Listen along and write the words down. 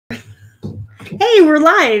Hey, we're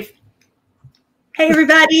live. Hey,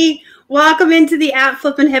 everybody. Welcome into the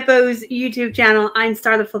Flippin Hippos YouTube channel. I'm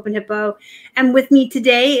Star the Flippin Hippo. And with me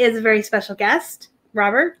today is a very special guest,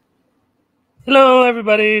 Robert. Hello,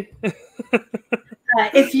 everybody.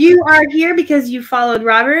 If you are here because you followed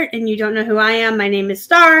Robert and you don't know who I am, my name is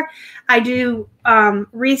Star. I do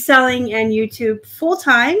reselling and YouTube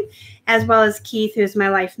full-time, as well as Keith, who's my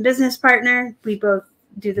life and business partner. We both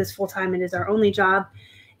do this full-time. It is our only job.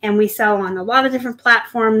 And we sell on a lot of different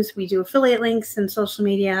platforms. We do affiliate links and social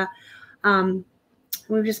media.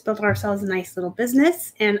 We've just built ourselves a nice little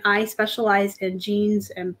business. And I specialize in jeans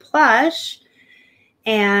and plush.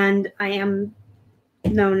 And I am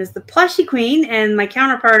known as the Plushie Queen. And my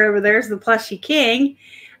counterpart over there is the Plushie King.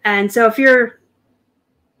 And so if you're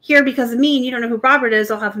here because of me and you don't know who Robert is,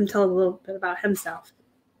 I'll have him tell a little bit about himself.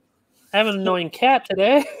 I have an annoying cat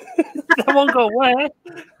today. That won't go away.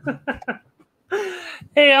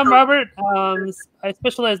 Hey, I'm Robert. I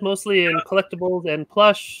specialize mostly in collectibles and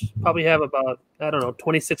plush. Probably have about,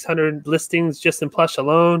 2,600 listings just in plush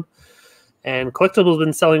alone. And collectibles have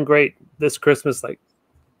been selling great this Christmas. Like,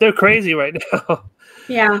 they're crazy right now.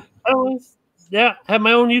 Yeah. I have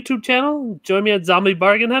my own YouTube channel. Join me at Zombie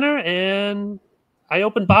Bargain Hunter. And I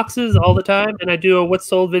open boxes all the time. And I do a what's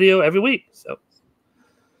sold video every week. So.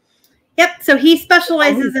 Yep. So he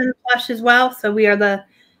specializes in plush as well. So we are the...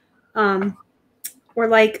 we're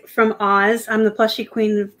like from Oz. I'm the Plushie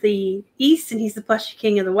Queen of the East, and he's the Plushie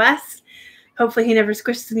King of the West. Hopefully he never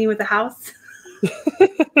squishes me with a house.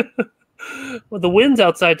 Well, the wind's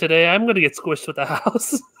outside today. I'm going to get squished with the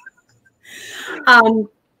house. I'm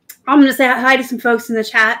going to say hi to some folks in the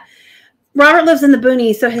chat. Robert lives in the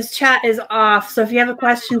boonies, so his chat is off. So if you have a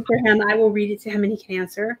question for him, I will read it to him and he can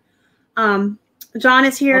answer. John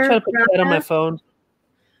is here. I'll try to put that on my phone.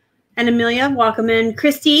 And Amelia, welcome in.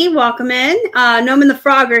 Christy, welcome in. Noman the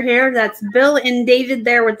Frog are here. That's Bill and David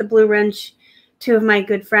there with the blue wrench, two of my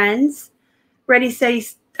good friends. Ready, Steady,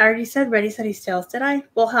 I already said Ready, Steady, Stills, did I?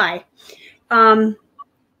 Well, hi.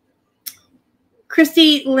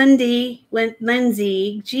 Christy, Lindsay,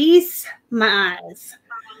 geez, my eyes.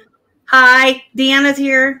 Hi, Deanna's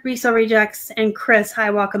here, Resell Rejects, and Chris, hi,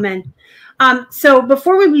 welcome in. So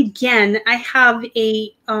before we begin, I have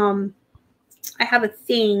a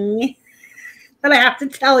thing that I have to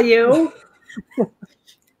tell you.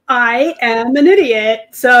 I am an idiot.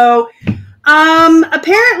 So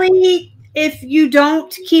apparently if you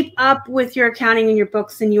don't keep up with your accounting and your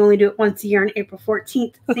books and you only do it once a year on April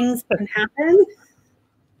 14th, things can happen.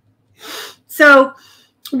 So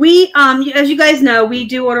we, as you guys know, we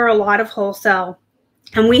do order a lot of wholesale,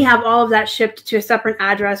 and we have all of that shipped to a separate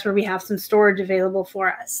address where we have some storage available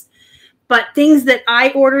for us. But things that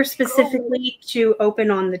I order specifically to open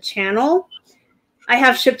on the channel, I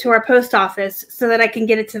have shipped to our post office so that I can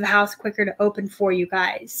get it to the house quicker to open for you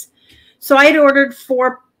guys. So I had ordered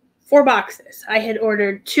four boxes. I had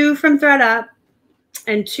ordered 2 from ThredUp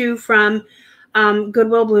and 2 from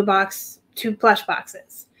Goodwill Blue Box, 2 plush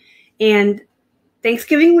boxes. And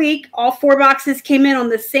Thanksgiving week, all 4 boxes came in on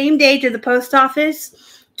the same day to the post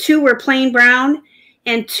office. 2 were plain brown,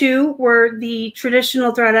 and 2 were the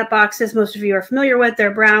traditional ThredUp boxes most of you are familiar with.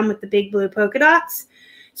 They're brown with the big blue polka dots.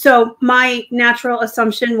 So my natural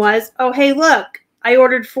assumption was, oh, hey, look, I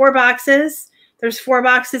ordered 4 boxes. There's 4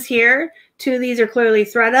 boxes here. 2 of these are clearly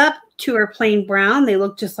ThredUp. 2 are plain brown. They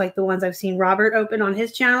look just like the ones I've seen Robert open on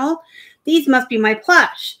his channel. These must be my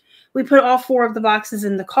plush. We put all 4 of the boxes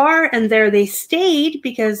in the car, and there they stayed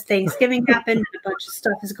because Thanksgiving happened. A bunch of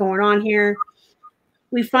stuff is going on here.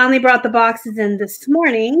 We finally brought the boxes in this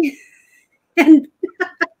morning, and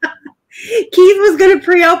Keith was going to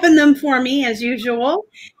pre-open them for me as usual.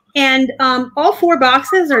 And all 4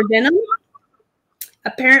 boxes are denim.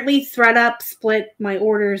 Apparently, ThredUp split my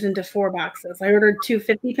orders into 4 boxes. I ordered 2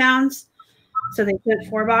 50 pounds, so they sent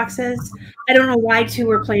 4 boxes. I don't know why 2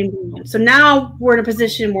 were plain blue. So now we're in a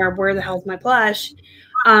position where the hell's my plush?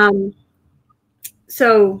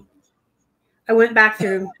 So I went back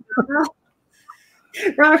through.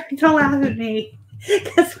 Robert, don't laugh at me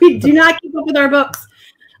because we do not keep up with our books.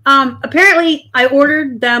 Apparently, I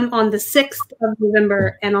ordered them on the 6th of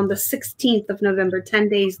November, and on the 16th of November, 10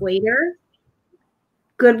 days later,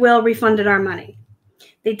 Goodwill refunded our money.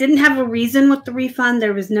 They didn't have a reason with the refund.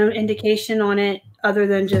 There was no indication on it other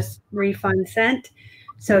than just refund sent.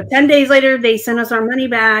 So 10 days later, they sent us our money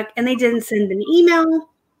back, and they didn't send an email,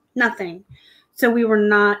 nothing. So we were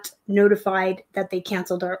not notified that they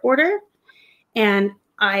canceled our order. And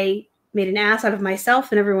I made an ass out of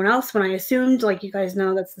myself and everyone else when I assumed, like you guys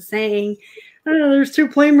know, that's the saying, I don't know, there's 2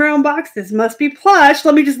 plain brown boxes. Must be plush.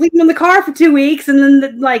 Let me just leave them in the car for 2 weeks. And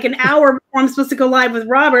then like an hour before I'm supposed to go live with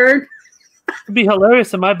Robert, It'd be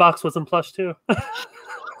hilarious if my box wasn't plush too.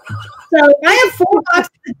 So I have 4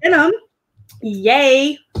 boxes of denim.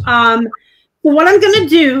 Yay. So what I'm going to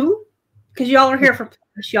do, because y'all are here for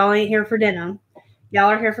plush, y'all ain't here for denim. Y'all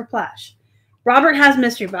are here for plush. Robert has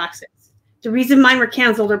mystery boxes. The reason mine were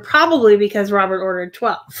canceled are probably because Robert ordered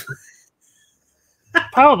 12.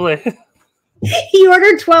 Probably. He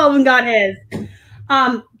ordered 12 and got his.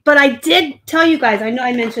 But I did tell you guys, I know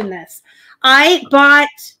I mentioned this. I bought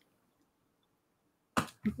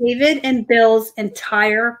David and Bill's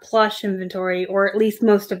entire plush inventory, or at least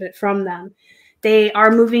most of it from them. They are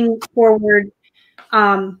moving forward,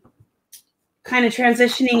 kind of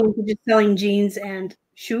transitioning into just selling jeans and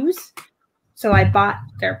shoes. So I bought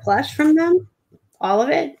their plush from them, all of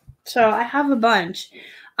it. So I have a bunch.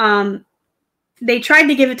 They tried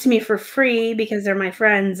to give it to me for free because they're my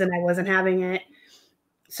friends and I wasn't having it.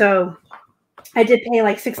 So I did pay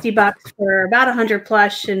like $60 for about 100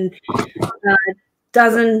 plush and a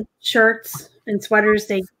dozen shirts and sweaters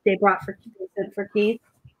they brought for Keith.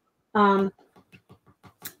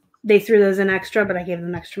 They threw those in extra, but I gave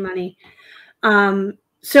them extra money.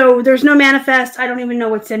 So there's no manifest. I don't even know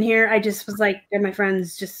what's in here. I just was like, they're my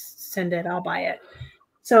friends, just send it. I'll buy it.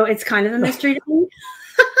 So it's kind of a mystery to me.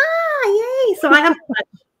 Yay! So I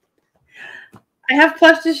have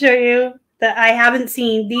plush to show you that I haven't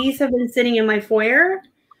seen. These have been sitting in my foyer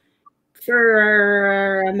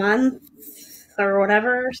for a month or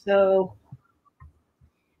whatever. So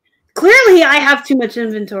clearly I have too much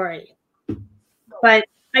inventory. But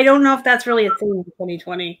I don't know if that's really a thing in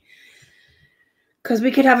 2020. Because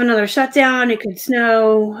we could have another shutdown. It could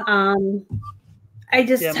snow. I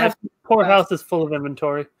just have... My poor house is full of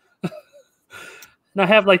inventory. And I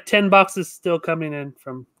have like 10 boxes still coming in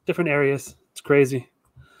from different areas. It's crazy.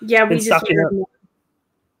 Yeah, we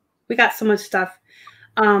got so much stuff.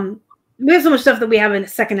 We have so much stuff that we have in a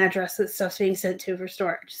second address that stuff's being sent to for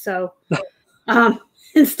storage. So, and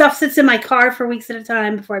stuff sits in my car for weeks at a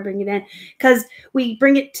time before I bring it in. Because we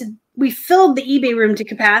filled the eBay room to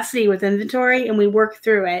capacity with inventory and we work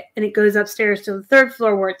through it and it goes upstairs to the 3rd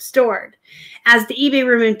floor where it's stored. As the eBay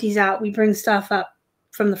room empties out, we bring stuff up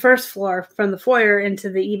from the 1st floor, from the foyer into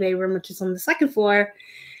the eBay room, which is on the 2nd floor.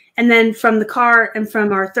 And then from the car and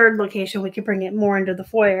from our 3rd location, we could bring it more into the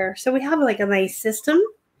foyer. So we have like a nice system,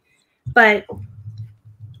 but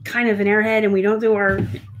kind of an airhead, and we don't do our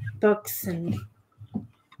books. And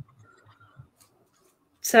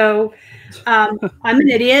so I'm an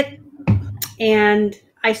idiot, and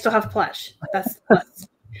I still have plush. That's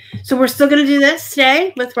so we're still going to do this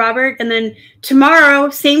today with Robert. And then tomorrow,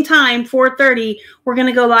 same time, 4:30, we're going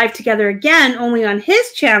to go live together again, only on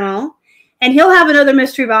his channel. And he'll have another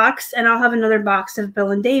mystery box, and I'll have another box of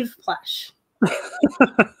Bill and Dave plush.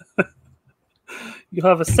 You'll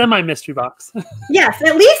have a semi-mystery box. Yes,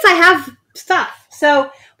 at least I have stuff. So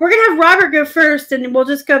we're going to have Robert go first, and we'll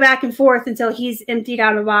just go back and forth until he's emptied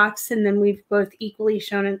out a box, and then we've both equally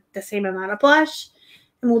shown the same amount of plush.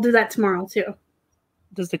 And we'll do that tomorrow, too.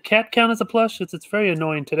 Does the cat count as a plush? It's very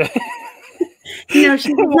annoying today. No,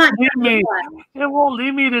 she's not. It won't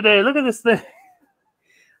leave me today. Look at this thing.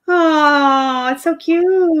 Oh, it's so cute.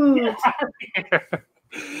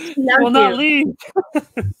 Will not leave.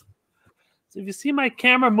 So if you see my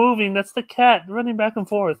camera moving, that's the cat running back and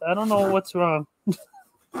forth. I don't know what's wrong.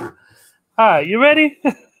 All right, you ready?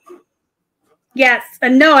 Yes,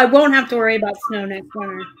 and no, I won't have to worry about snow next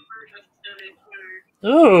winter.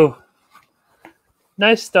 Ooh,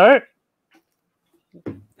 nice start.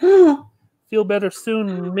 Feel better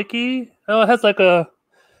soon, Mickey. Oh, it has like a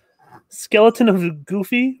skeleton of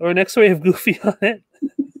Goofy or an X-ray of Goofy on it.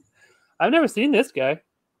 I've never seen this guy. It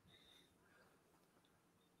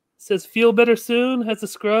says feel better soon, has the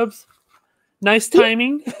scrubs. Nice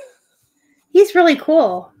timing. He's really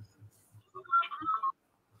cool.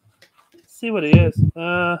 Let's see what he is.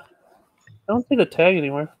 I don't see the tag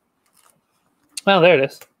anywhere. Oh, there it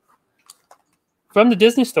is. From the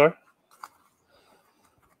Disney store.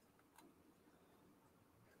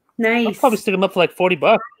 Nice. I'll probably stick him up for like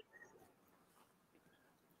 $40.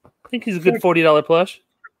 I think he's a good $40 plush.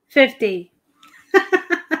 50.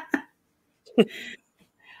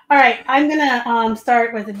 All right, I'm gonna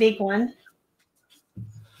start with a big one.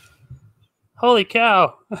 Holy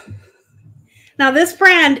cow! Now this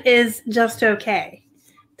brand is just okay,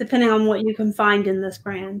 depending on what you can find in this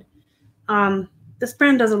brand. This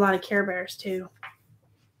brand does a lot of Care Bears too.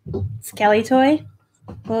 Skelly toy.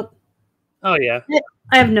 Well, oh yeah.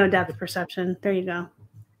 I have no depth of perception. There you go.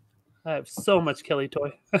 I have so much Kelly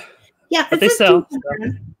toy. Yeah, but they sell.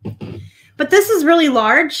 But this is really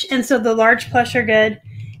large, and so the large plush are good,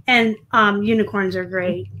 and unicorns are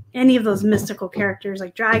great. Any of those mystical characters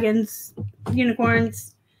like dragons,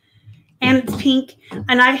 unicorns. And it's pink.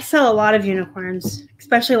 And I sell a lot of unicorns,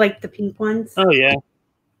 especially like the pink ones. Oh, yeah.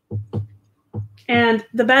 And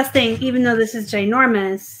the best thing, even though this is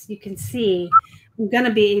ginormous, you can see I'm going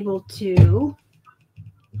to be able to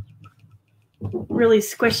really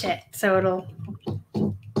squish it. So it'll...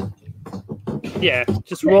 Yeah,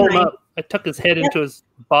 just roll him up. I tuck his head into his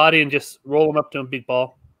body and just roll him up to a big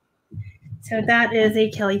ball. So that is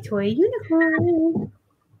a Kelly Toy unicorn.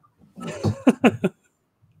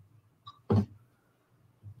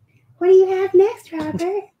 What do you have next,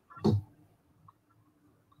 Robert?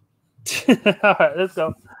 All right, let's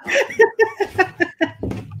go.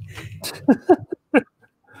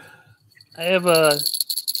 I have a...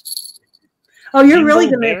 Oh, you're really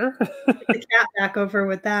going to get the cat back over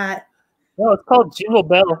with that. No, it's called Jingle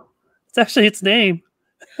Bell. It's actually its name.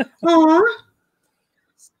 Aww.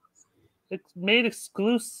 It's made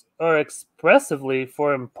exclusive or expressively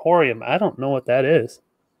for Emporium. I don't know what that is.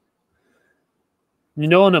 You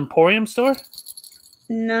know an Emporium store?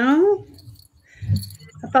 No.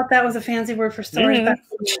 I thought that was a fancy word for stores back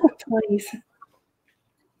in the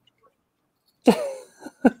 20s.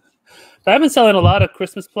 I've been selling a lot of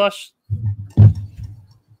Christmas plush.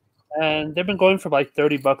 And they've been going for like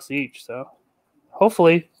 $30 each. So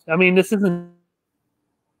hopefully, I mean, this isn't...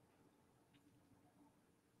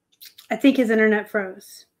 I think his internet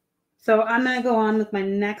froze. So I'm going to go on with my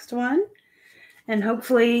next one. And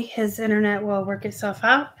hopefully his internet will work itself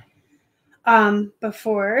out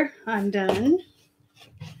before I'm done.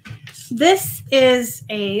 This is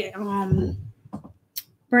a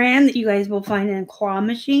brand that you guys will find in claw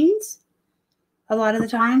machines a lot of the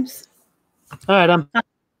times. All right,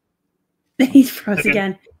 He's froze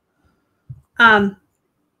again.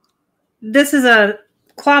 This is a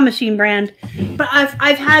claw machine brand, but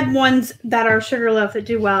I've had ones that are Sugarloaf that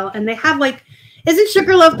do well, and they have like, isn't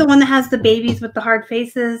Sugarloaf the one that has the babies with the hard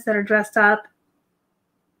faces that are dressed up?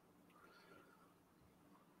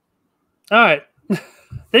 All right,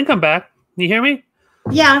 then come back. Can you hear me?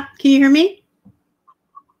 Yeah, can you hear me?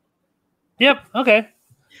 Yep. Okay.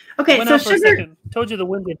 Okay, so told you the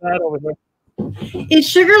wind is bad over here. Is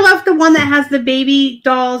Sugarloaf the one that has the baby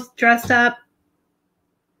dolls dressed up?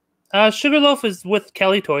 Sugarloaf is with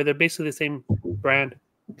Kelly Toy. They're basically the same brand.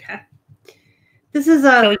 Okay. This is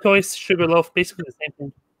a Kelly Toy, Sugarloaf, basically the same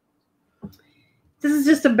thing. This is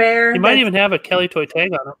just a bear. He might even have a Kelly Toy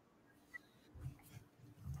tag on him.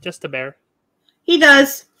 Just a bear. He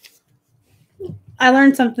does. I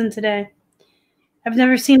learned something today. I've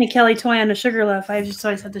never seen a Kelly Toy on a Sugarloaf. I've just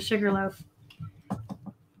always had the Sugarloaf.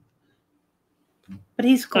 But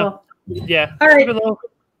he's cool. Oh, yeah. All right. Sugarloaf.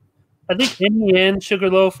 I think in the end,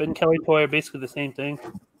 Sugarloaf and Kelly Toy are basically the same thing.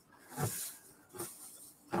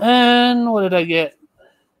 And what did I get?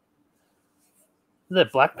 Is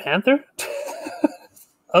that Black Panther?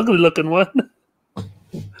 Ugly looking one.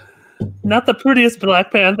 Not the prettiest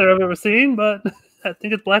Black Panther I've ever seen, but I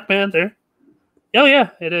think it's Black Panther. Oh, yeah,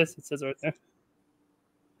 it is. It says right there.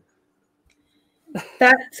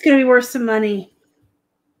 That's going to be worth some money.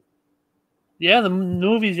 Yeah, the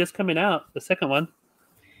movie's just coming out, the second one.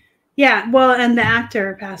 Yeah, well, and the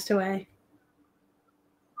actor passed away.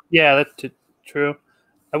 Yeah, that's true.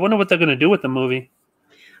 I wonder what they're going to do with the movie.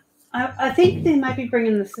 I think they might be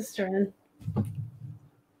bringing the sister in.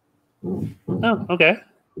 Oh, okay.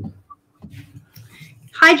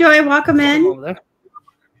 Hi, Joy. Welcome in. Over there.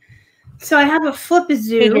 So I have a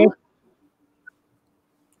Flip-a-Zoo. Hey,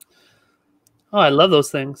 oh, I love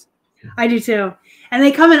those things. I do too. And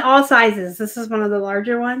they come in all sizes. This is one of the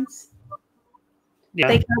larger ones. Yeah.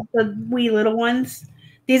 They have the wee little ones.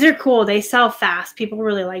 These are cool. They sell fast. People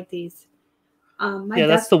really like these. Yeah,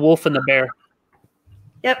 that's the wolf and the bear.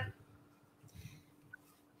 Yep.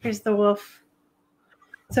 Here's the wolf.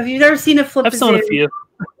 So if you've ever seen a Flip-a-Zoo, I've seen a few.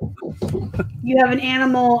 You have an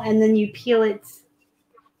animal and then you peel its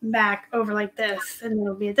back over like this, and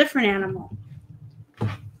it'll be a different animal.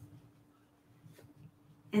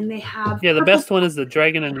 And they have... Yeah, the best one is the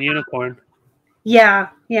dragon and the unicorn. Yeah,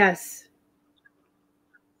 yes.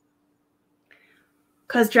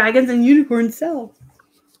 Because dragons and unicorns sell.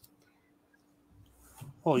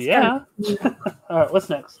 Oh, yeah. All right, what's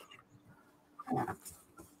next?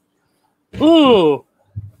 Ooh.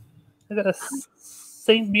 I got a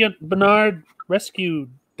St. Bernard rescue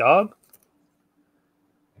dog.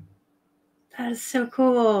 That is so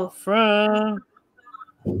cool. From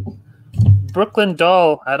Brooklyn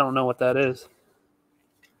Doll. I don't know what that is.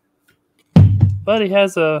 But he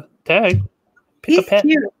has a tag. Pick a pet.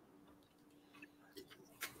 Cute.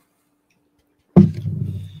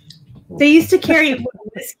 They used to carry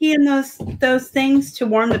whiskey in those things to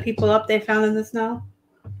warm the people up they found in the snow.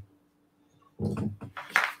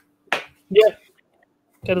 Yeah,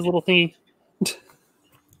 got his little thingy.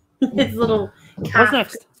 His little What's calf.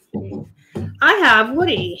 next? I have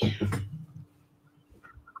Woody,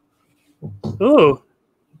 Ooh,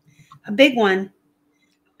 a big one.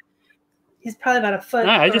 He's probably about a foot.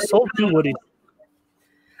 I just sold 2 Woodies.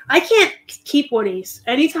 I can't keep Woodies.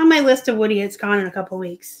 Anytime I list a Woody, it's gone in a couple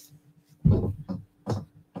weeks.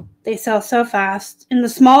 They sell so fast. And the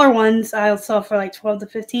smaller ones, I'll sell for like 12 to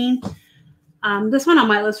 15. This one on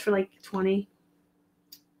my list for like 20.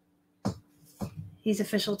 He's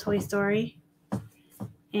official Toy Story.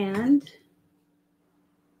 And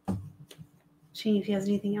seeing if he has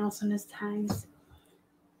anything else on his tags.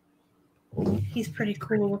 He's pretty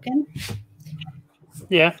cool looking.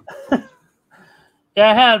 Yeah.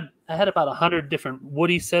 Yeah, I had about 100 different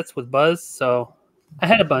Woody sets with Buzz, so I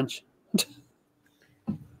had a bunch.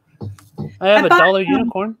 I have a dollar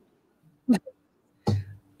unicorn.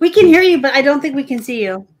 We can hear you, but I don't think we can see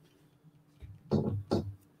you.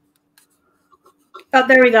 Oh,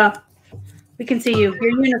 there we go. We can see you.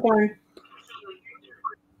 Your unicorn.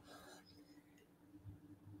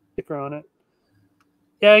 Sticker on it.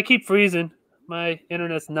 Yeah, I keep freezing. My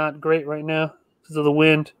internet's not great right now because of the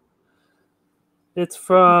wind. It's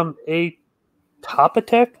from a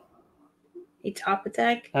Topatech. A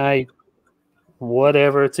Topatech?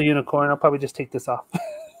 Whatever. It's a unicorn. I'll probably just take this off.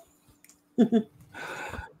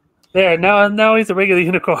 There. Now he's a regular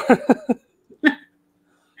unicorn.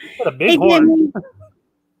 What a big horn.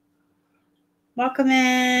 Welcome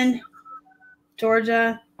in,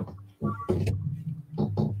 Georgia.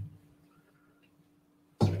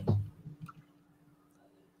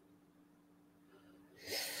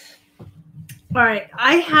 All right,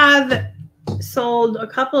 I have sold a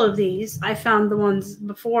couple of these. I found the ones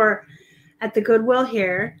before at the Goodwill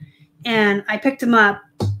here, and I picked them up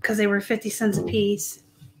because they were 50 cents a piece,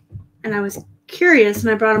 and I was curious, and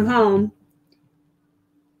I brought them home.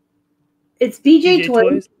 It's BJ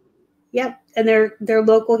Toys. Yep, and they're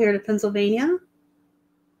local here to Pennsylvania.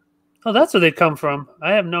 Oh, that's where they come from.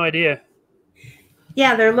 I have no idea.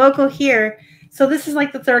 Yeah, they're local here. So this is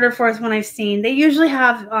like the third or fourth one I've seen. They usually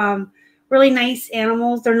have really nice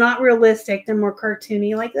animals. They're not realistic. They're more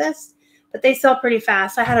cartoony like this, but they sell pretty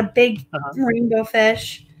fast. I had a big rainbow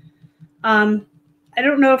fish. I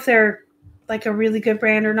don't know if they're like a really good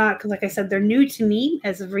brand or not because, like I said, they're new to me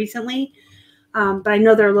as of recently, but I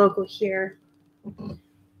know they're local here.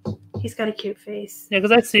 He's got a cute face. Yeah,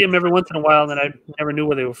 because I see them every once in a while, and I never knew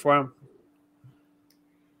where they were from.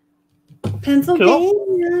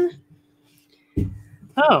 Pennsylvania. Cool.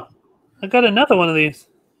 Oh, I got another one of these.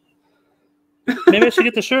 Maybe I should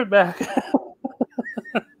get the shirt back.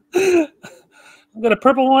 I've got a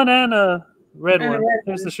purple one and a red one.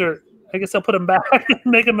 Here's the shirt. I guess I'll put them back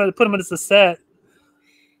and put them as a set.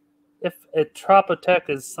 If a Tropotech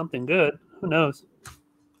is something good, who knows?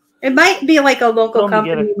 It might be like a local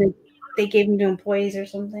company. They gave them to employees or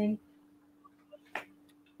something.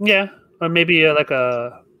 Yeah, or maybe like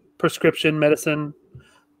a prescription medicine,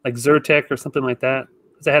 like Zyrtec or something like that.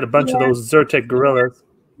 Because I had a bunch of those Zyrtec gorillas.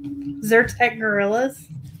 Zyrtec gorillas?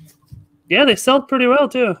 Yeah, they sell pretty well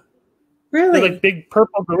too. Really? They're like big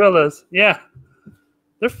purple gorillas. Yeah.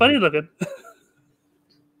 They're funny looking.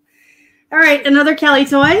 All right, another Kelly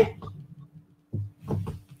toy.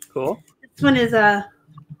 Cool. This one is a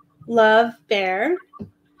Love Bear.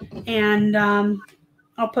 And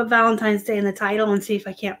I'll put Valentine's Day in the title and see if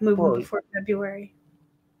I can't move them before February.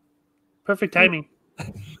 Perfect timing.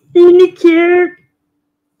 Isn't it cute?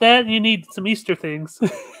 That you need some Easter things.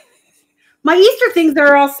 My Easter things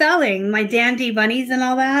are all selling. My dandy bunnies and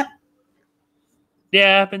all that.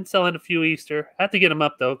 Yeah, I've been selling a few Easter. I have to get them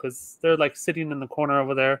up, though, because they're like sitting in the corner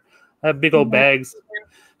over there. I have big old bags.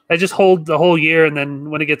 I just hold the whole year, and then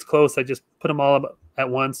when it gets close, I just put them all up at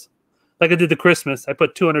once. Like I did the Christmas. I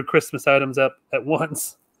put 200 Christmas items up at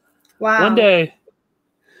once. Wow. One day.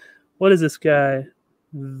 What is this guy?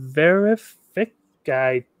 Verific?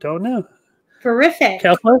 I don't know. Verific.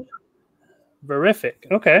 Cow Plush? Verific.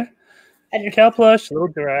 Okay. Cow Plush, little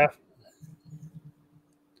giraffe.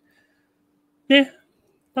 Yeah.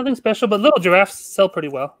 Nothing special, but little giraffes sell pretty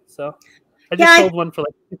well. So I just sold one for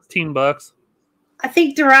like $16. I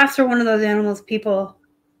think giraffes are one of those animals people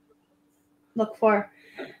look for.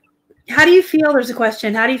 How do you feel? There's a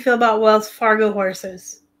question. How do you feel about Wells Fargo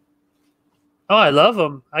horses? Oh, I love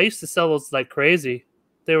them. I used to sell those like crazy.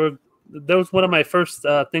 That was one of my first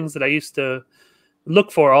things that I used to look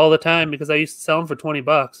for all the time because I used to sell them for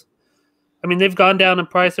 $20. I mean, they've gone down in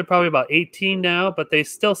price. They're probably about 18 now, but they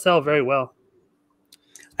still sell very well.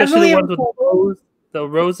 Especially the ones with the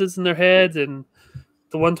roses in their heads and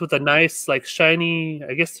the ones with the nice, like shiny,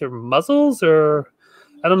 I guess they're muzzles or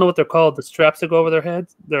I don't know what they're called. The straps that go over their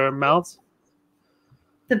heads, their mouths.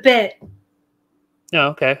 The bit. Oh,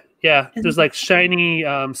 okay. Yeah, there's like shiny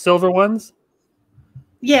silver ones.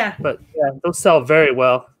 Yeah. But yeah, those sell very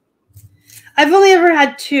well. I've only ever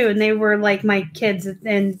had 2, and they were like my kids.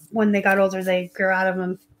 And when they got older, they grew out of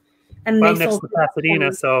them. And Well, they I'm next sold to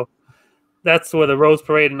Pasadena, so that's where the Rose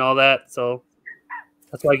Parade and all that. So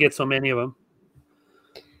that's why I get so many of them.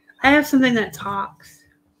 I have something that talks.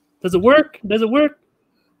 Does it work? Does it work?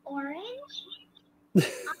 Orange? I'm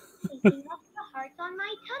picking up the hearts on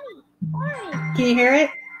my tummy. Orange. Can you hear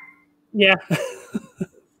it? Yeah.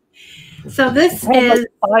 So this I have is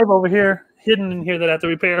like 5 over here, hidden in here that I have to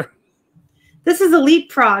repair. This is a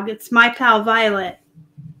leapfrog. It's my pal Violet.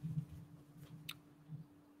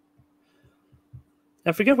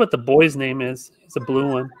 I forget what the boy's name is. It's a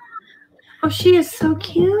blue one. Oh, she is so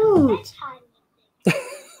cute.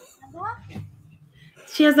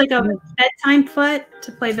 She has like a bedtime foot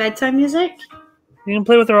to play bedtime music. You can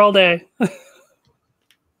play with her all day.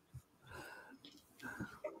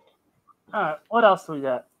 All right, what else do we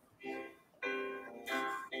got?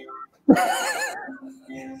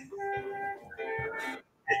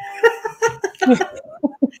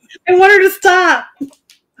 I want her to stop.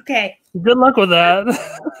 Okay. Good luck with that.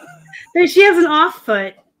 There, she has an off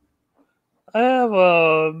foot. I have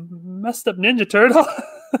a messed up Ninja Turtle.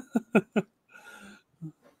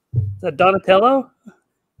 Is that Donatello?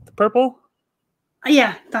 The purple?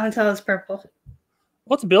 Yeah, Donatello's purple.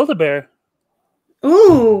 What's Build-A-Bear?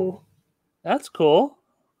 Ooh. That's cool.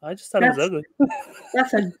 I just thought it was ugly.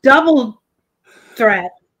 That's a double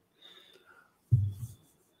threat.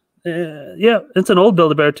 Yeah, it's an old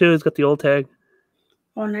Build-A-Bear too. It's got the old tag.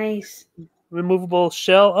 Oh, nice. Removable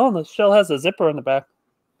shell. Oh, the shell has a zipper in the back.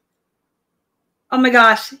 Oh my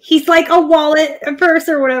gosh. He's like a wallet, a purse,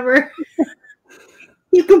 or whatever.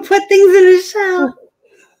 You can put things in his shell.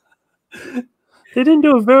 They didn't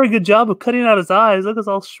do a very good job of cutting out his eyes. Look, it's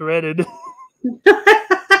all shredded.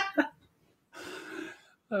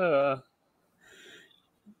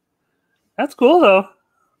 That's cool, though.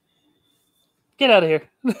 Get out of here.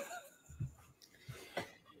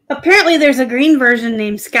 Apparently, there's a green version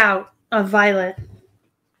named Scout of Violet.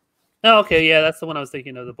 Oh, okay. Yeah, that's the one I was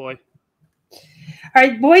thinking of, the boy. All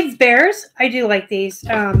right, Boyd's Bears. I do like these.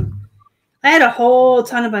 I had a whole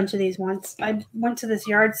bunch of these once. I went to this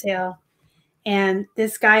yard sale, and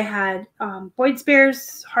this guy had Boyd's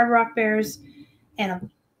Bears, Hard Rock Bears, and a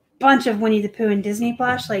bunch of Winnie the Pooh and Disney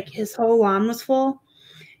plush. Like, his whole lawn was full.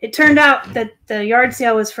 It turned out that the yard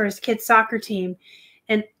sale was for his kid's soccer team,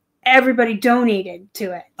 and everybody donated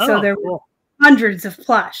to it. So there were hundreds of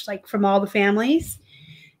plush, like, from all the families.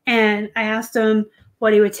 And I asked him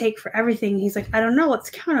what he would take for everything. He's like, I don't know. Let's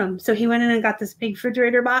count them. So he went in and got this big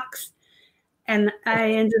refrigerator box. And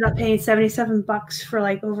I ended up paying $77 for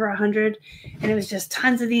like over 100. And it was just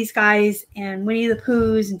tons of these guys and Winnie the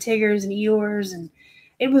Poohs and Tiggers and Eeyores. And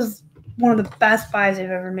it was one of the best buys I've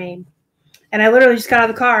ever made. And I literally just got out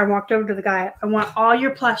of the car and walked over to the guy. I want all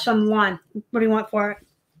your plush on one. What do you want for it?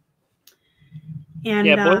 And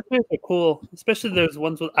yeah, boys are cool. Especially there's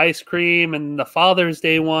ones with ice cream and the Father's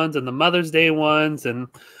Day ones and the Mother's Day ones. And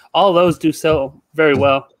all those do sell very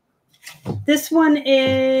well. This one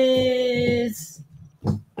is,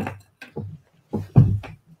 I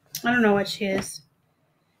don't know what she is.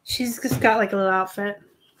 She's just got like a little outfit.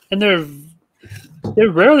 And they're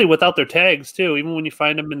rarely without their tags too. Even when you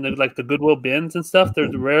find them in the the Goodwill bins and stuff,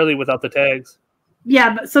 they're rarely without the tags.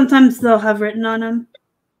 Yeah, but sometimes they'll have written on them.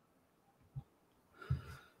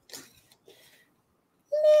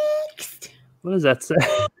 Next. What does that say?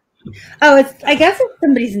 Oh, I guess it's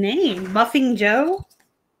somebody's name. Buffing Joe?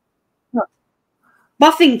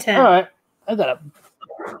 Buffington. All right. I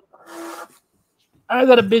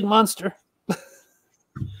got a big monster.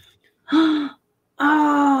 Oh,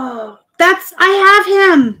 I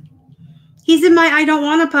have him. He's in my I don't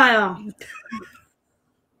want to pile.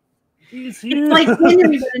 He's here. It's like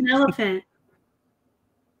Henry but an elephant.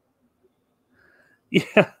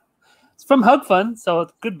 Yeah. It's from Hug Fun, so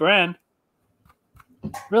it's a good brand.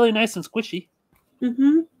 Really nice and squishy.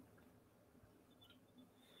 Mm-hmm.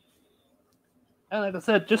 And like I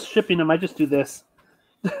said, just shipping them, I just do this.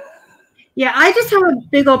 Yeah, I just have a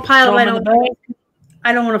big old pile. I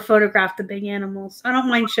don't want to photograph the big animals. I don't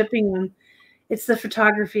mind shipping them. It's the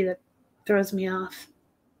photography that throws me off.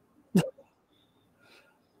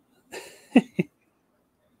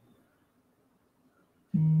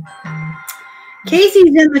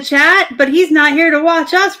 Casey's in the chat, but he's not here to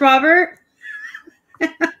watch us, Robert.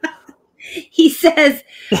 He says,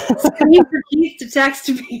 scream for Keith to text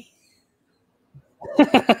me.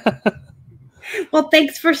 Well,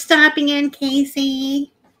 thanks for stopping in,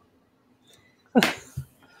 Casey.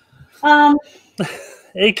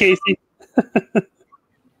 Hey, Casey.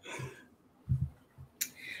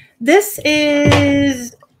 This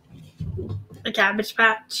is a Cabbage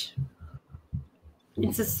Patch.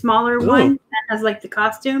 It's a smaller one that has like the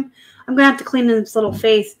costume. I'm gonna have to clean his little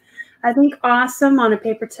face. I think Awesome on a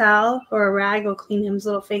paper towel or a rag will clean his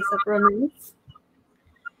little face up real nice.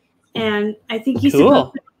 And I think he's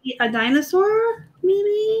supposed to be a dinosaur,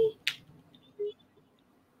 maybe.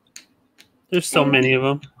 There's so many of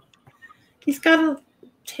them. He's got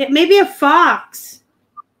maybe a fox.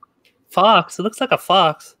 Fox. It looks like a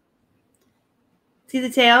fox. See the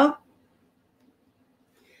tail?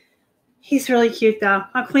 He's really cute though.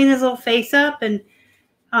 I'll clean his little face up, and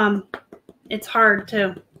it's hard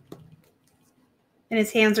too. And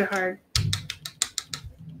his hands are hard.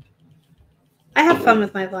 I have fun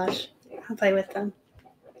with my Plush. I'll play with them.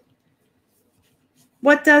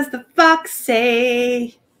 What does the fox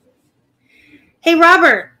say? Hey,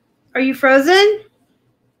 Robert, are you frozen?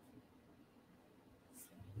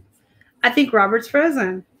 I think Robert's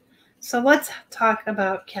frozen. So let's talk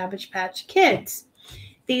about Cabbage Patch Kids.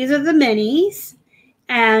 These are the minis.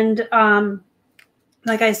 And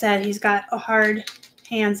like I said, he's got a hard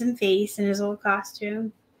hands and face in his little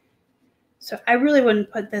costume. So I really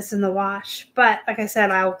wouldn't put this in the wash. But like I said,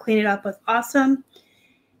 I will clean it up with Awesome.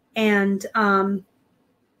 And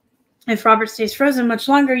if Robert stays frozen much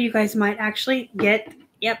longer, you guys might actually get,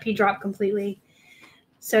 yep, he dropped completely.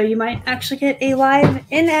 So you might actually get a live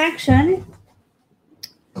in action.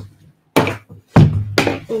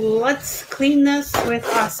 Let's clean this with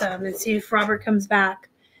Awesome and see if Robert comes back.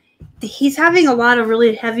 He's having a lot of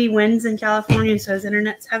really heavy winds in California, so his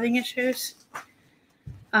internet's having issues.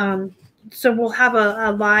 So we'll have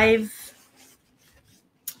a live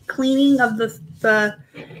cleaning of the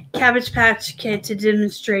Cabbage Patch Kid to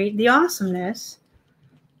demonstrate the awesomeness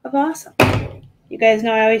of Awesome. You guys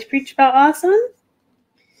know I always preach about Awesome.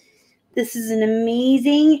 This is an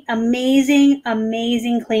amazing, amazing,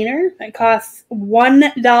 amazing cleaner that costs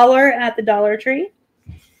 $1 at the Dollar Tree.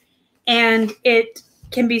 And it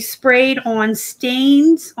can be sprayed on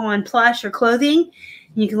stains on plush or clothing.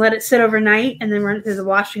 You can let it sit overnight and then run it through the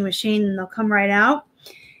washing machine and they'll come right out.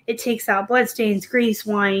 It takes out blood stains, grease,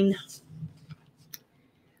 wine,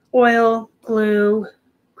 oil, glue,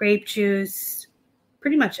 grape juice,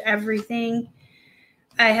 pretty much everything.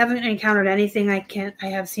 I haven't encountered anything I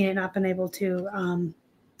have seen it not been able to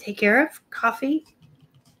take care of. Coffee.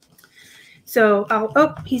 So,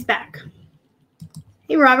 oh, he's back.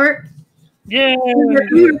 Hey, Robert. Yeah.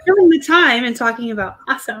 We were filling the time and talking about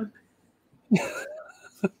Awesome.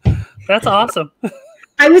 That's awesome.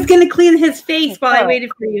 I was going to clean his face while I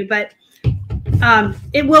waited for you, but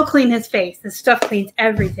it will clean his face. This stuff cleans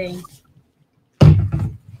everything.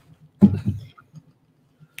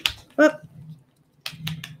 Whoop.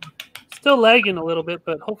 Still lagging a little bit,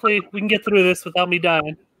 but hopefully we can get through this without me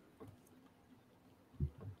dying.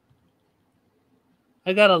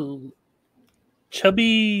 I got a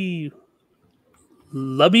chubby.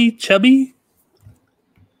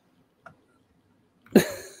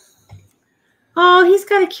 Oh, he's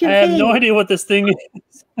got a cute I have face. no idea what this thing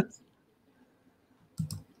is. It's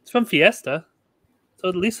from Fiesta, so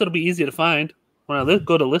at least it'll be easy to find when I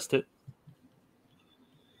go to list it.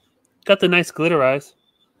 Got the nice glitter eyes.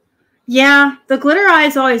 Yeah, the glitter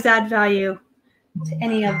eyes always add value to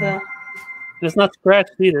any of the... It's not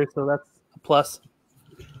scratched either, so that's a plus.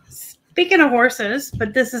 Speaking of horses,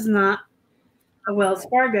 but this is not a Wells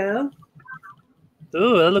Fargo.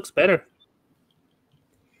 Ooh, that looks better.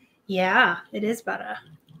 Yeah, it is better.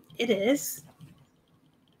 It is.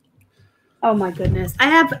 Oh my goodness. I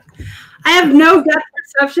have no depth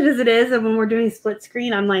perception as it is, and when we're doing split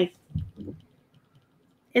screen, I'm like,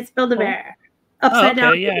 it's Build-A-Bear. Upside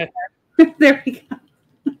down. Yeah. There we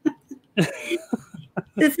go.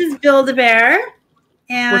 This is Build-A-Bear.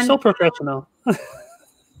 And We're so professional.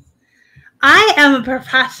 I am a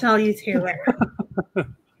professional YouTuber.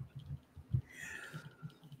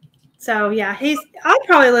 So yeah, I'll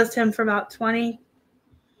probably list him for about 20,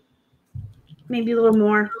 maybe a little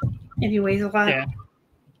more if he weighs a lot. Yeah.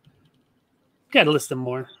 Gotta list him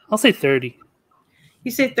more. I'll say 30. You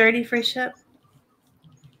say 30 free ship?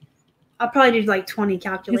 I'll probably do like 20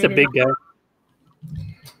 calculated. He's a big guy.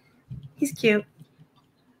 He's cute.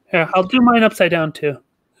 Yeah, I'll do mine upside down too.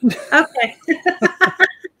 Okay.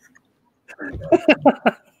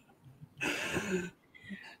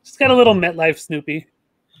 Just got a little MetLife Snoopy.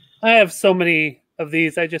 I have so many of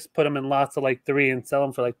these. I just put them in lots of like 3 and sell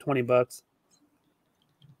them for like $20.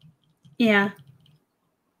 Yeah.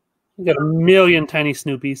 We got a million tiny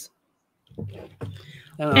Snoopies.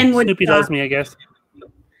 And Snoopy Woodstock. loves me, I guess.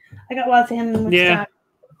 I got lots of him in Woodstock. Yeah.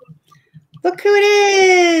 Look who it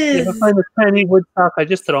is! If I find a tiny Woodstock, I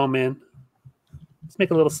just throw them in. Let's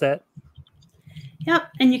make a little set. Yep,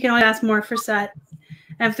 and you can always ask more for sets.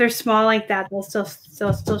 And if they're small like that, they'll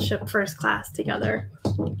still ship first class together.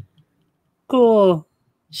 Cool.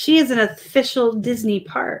 She is an official Disney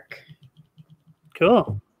park.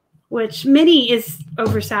 Cool. Which Minnie is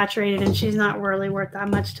oversaturated and she's not really worth that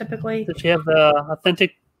much typically. Does she have the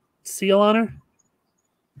authentic seal on her?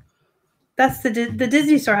 That's the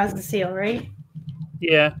Disney store has the seal, right?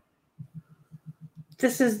 Yeah.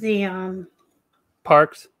 This is the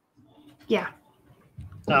Parks. yeah.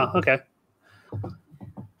 Oh, okay.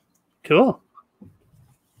 Cool.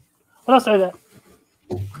 What else are there?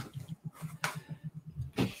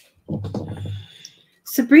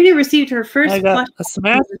 Sabrina received her first I got a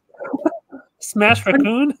smash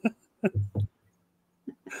raccoon.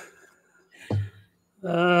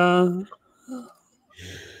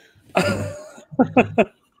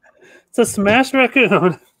 It's a smash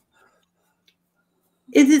raccoon.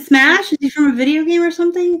 Is it Smash? Is he from a video game or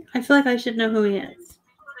something? I feel like I should know who he is.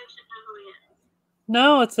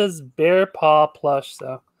 No, it says Bear Paw Plush,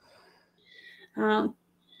 so Um,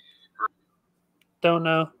 don't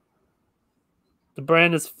know. The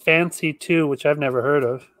brand is Fancy 2, which I've never heard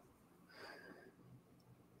of.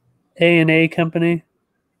 A&A Company.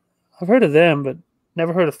 I've heard of them, but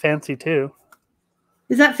never heard of Fancy 2.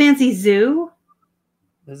 is that Fancy Zoo?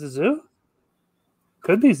 Is it Zoo?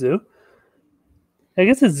 Could be Zoo. I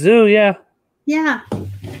guess it's Zoo, yeah. Yeah.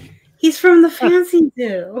 He's from the Fancy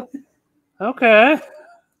Zoo. Okay.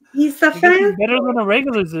 He's the I guess fancy. it's better than a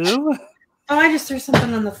regular zoo. Oh, I just threw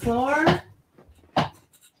something on the floor.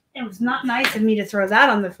 It was not nice of me to throw that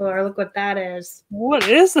on the floor. Look what that is. What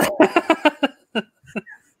is that?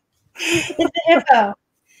 It's a hippo.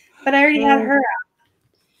 But I already had her out.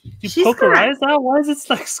 You She's poke her correct. eyes out? Why is it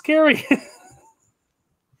like scary?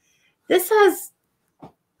 This has...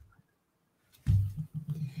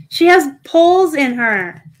 She has poles in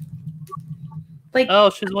her. Like, Oh,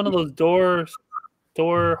 she's one of those door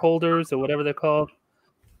holders or whatever they're called.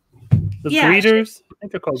 The Yeah, greeters? I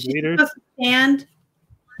think they're called she's greeters. supposed to stand,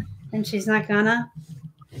 and she's not gonna.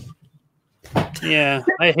 Yeah,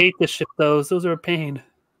 I hate to ship those. Those are a pain.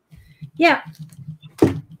 Yeah.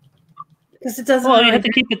 Because it doesn't Well, you really have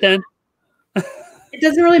to keep it then. it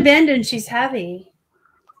doesn't really bend and she's heavy.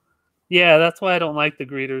 Yeah, that's why I don't like the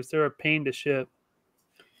greeters. They're a pain to ship.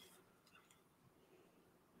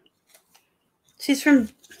 She's from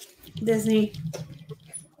Disney.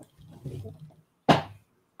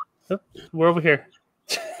 Oh, we're over here.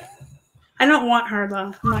 I don't want her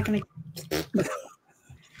though. I'm not gonna.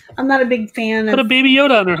 I'm not a big fan Put a of baby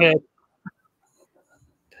Yoda on her head.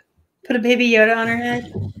 put a baby Yoda on her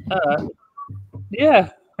head. Yeah.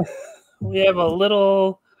 We have a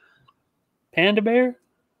little panda bear.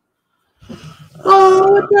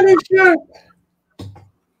 Oh, what's on his shirt?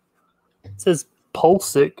 It says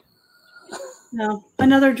Pulsic. No,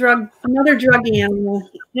 another drug animal.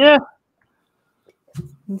 Yeah.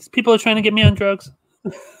 These people are trying to get me on drugs.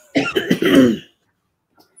 All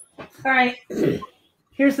right.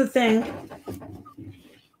 Here's the thing.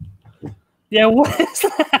 Yeah, what is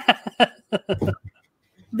that?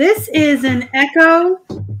 This is an Echo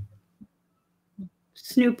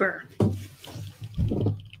Snooper.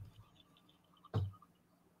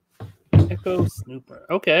 Echo Snooper.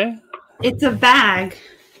 Okay. It's a bag.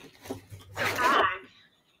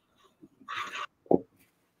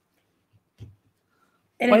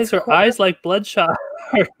 And Why it's is her cool. eyes like bloodshot?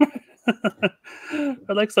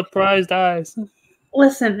 Or like surprised eyes.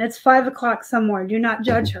 Listen, it's 5 o'clock somewhere. Do not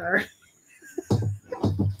judge her.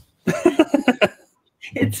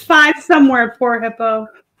 It's 5 somewhere, poor hippo.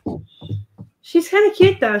 She's kind of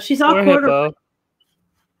cute though. She's all Poor quarter.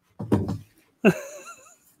 hippo.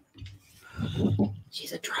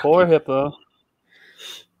 She's a drug. Poor hippo.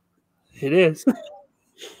 It is.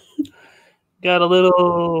 Got a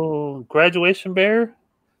little graduation bear.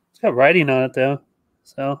 It's got writing on it though,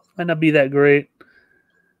 so might not be that great.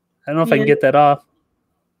 I don't know if I can get that off.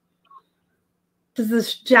 Does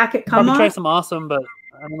this jacket come Probably off? try some awesome, but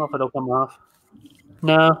I don't know if it'll come off.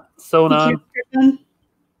 No, it's sewn You on. can't strip them?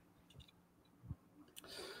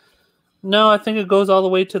 No, I think it goes all the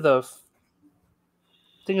way to the.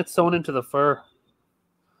 I think it's sewn into the fur.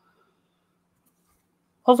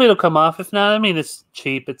 Hopefully it'll come off. If not, I mean it's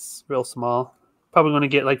cheap. It's real small. Probably going to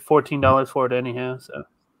get like $14 for it anyhow. So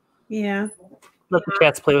Yeah. let the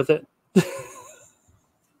cats play with it.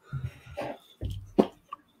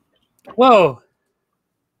 Whoa,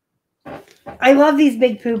 I love these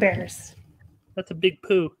big Pooh Bears. that's a big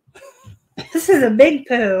poo. This is a big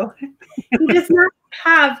poo. He does not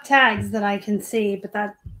have tags that I can see, but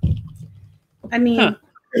that, I mean,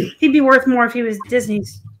 he'd be worth more if he was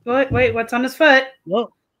Disney's. Wait, what's on his foot? Whoa.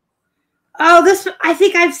 Oh, this, I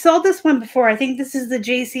think I've sold this one before. I think this is the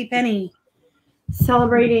J.C. Penney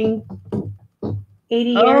celebrating 80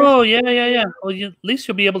 years. Oh, yeah. Well, at least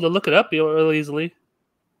you'll be able to look it up real easily.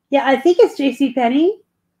 Yeah, I think it's J.C. Penney.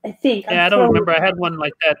 I think. Yeah, I don't remember. I had one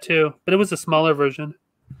like that too, but it was a smaller version.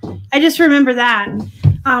 I just remember that.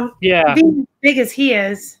 Yeah. Being as big as he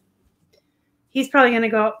is, he's probably going to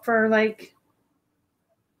go up for like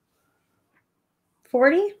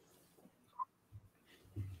 40.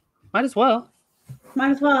 Might as well.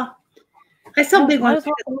 I sell big ones.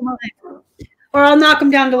 Well. Or I'll knock them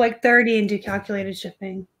down to like 30 and do calculated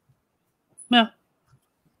shipping. Yeah.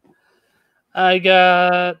 I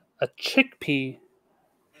got a chickpea.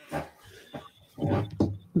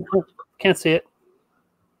 Can't see it.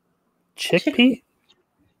 Chickpea?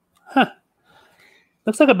 Huh.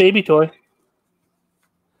 Looks like a baby toy.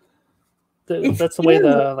 That's the way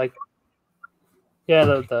the like.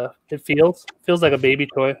 Yeah, it feels like a baby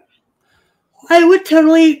toy. I would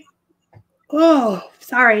totally. Oh,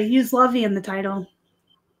 sorry. Use Lovey in the title.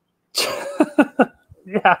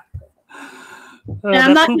 Yeah.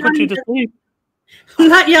 I'm not put you to sleep. I'm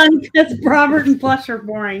not young because Robert and Plush are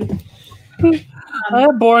boring. I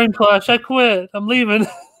have boring Plush. I quit. I'm leaving.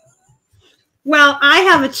 Well, I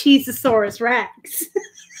have a Cheezosaurus Rex.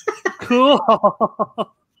 Cool.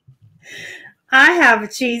 I have a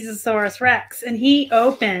Cheezosaurus Rex, and he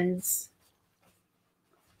opens.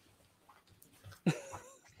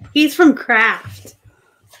 He's from Kraft.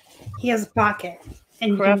 He has a pocket.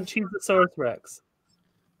 And Kraft Cheezosaurus Rex.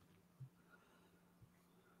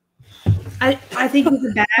 I think it's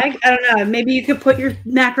a bag. I don't know. Maybe you could put your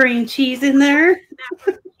macaroni and cheese in there.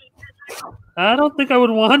 I don't think I would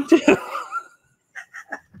want to.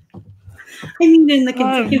 I mean, in the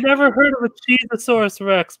container. I've never heard of a Cheezosaurus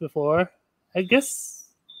Rex before. I guess,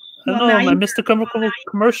 I don't know. Am I missed the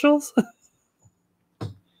commercials?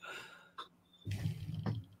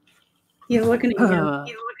 He's looking at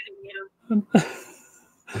you.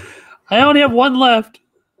 I only have one left.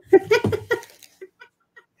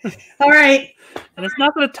 All right. And it's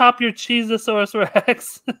not going to top your Cheezosaurus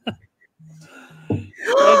Rex. I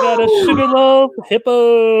got a Sugarloaf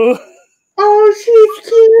Hippo. Oh, she's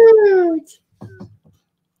cute.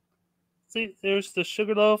 See, there's the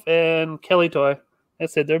Sugarloaf and Kelly Toy. I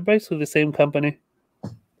said they're basically the same company.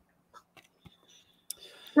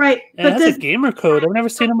 Right. And it has a gamer code. I've never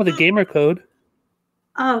seen them with a gamer code.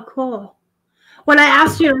 Oh, cool. When I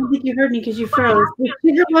asked you, I don't think you heard me because you froze. The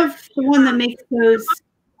Sugarloaf, the one that makes those.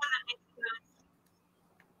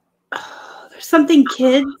 Oh, there's something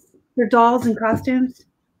kids. They're dolls and costumes.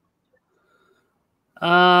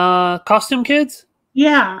 Costume Kids?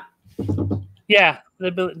 Yeah. Yeah,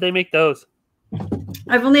 they make those.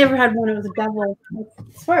 I've only ever had one. It was a devil. I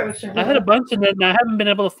swear it was Sugarloaf. I had a bunch of them, and I haven't been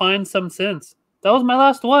able to find some since. That was my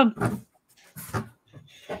last one.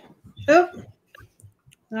 Oh.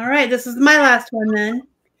 All right. This is my last one then.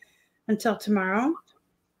 Until tomorrow.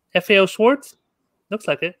 FAO Schwartz? Looks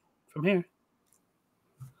like it from here.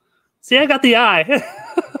 See, I got the eye.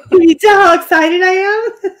 Can you tell how excited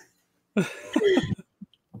I am?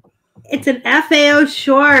 It's an FAO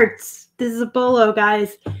Schwartz. This is a Bolo,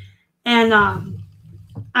 guys. And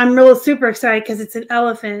I'm really super excited because it's an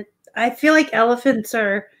elephant. I feel like elephants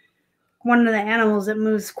are one of the animals that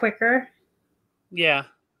moves quicker. Yeah.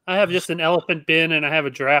 I have just an elephant bin and I have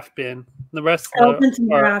a giraffe bin. The rest Elephants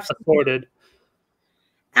and are giraffes. assorted.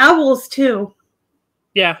 Owls, too.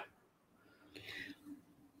 Yeah.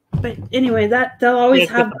 But anyway, they'll always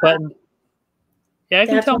have the button. Yeah, I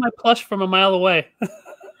can tell my Plush from a mile away.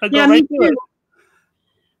 I go me right too. to it.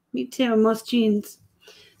 Me too, most jeans.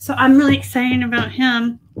 So I'm really excited about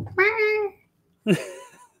him.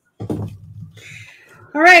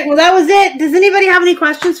 All right, well, that was it. Does anybody have any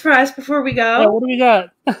questions for us before we go? Yeah, what do we got?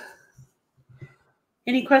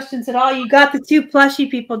 Any questions at all? You got the two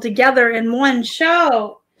Plushie people together in one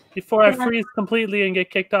show. Before I freeze completely and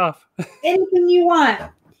get kicked off. Anything you want.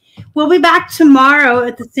 We'll be back tomorrow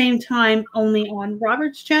at the same time, only on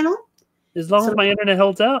Robert's channel. As long as my internet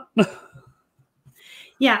holds out.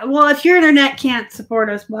 Yeah, well, if your internet can't support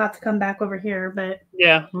us, we'll have to come back over here. But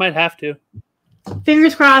yeah, might have to.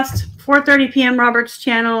 Fingers crossed, 4:30 p.m. Robert's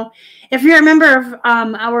channel. If you're a member of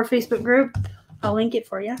our Facebook group, I'll link it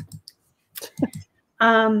for you.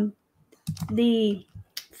 The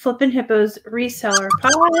Flippin' Hippos reseller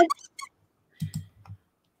pod.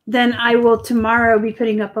 Then I will tomorrow be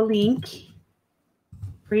putting up a link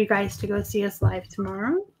for you guys to go see us live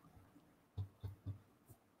tomorrow.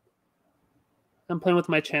 I'm playing with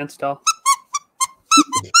my chance doll.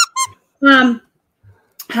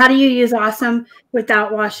 How do you use Awesome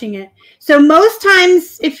without washing it? So most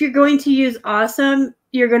times, if you're going to use Awesome,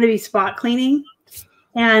 you're going to be spot cleaning,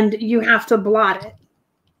 and you have to blot it.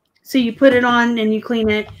 So you put it on and you clean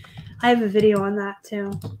it. I have a video on that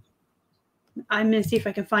too. I'm going to see if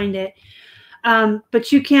I can find it.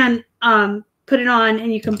 But you can put it on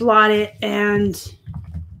and you can blot it and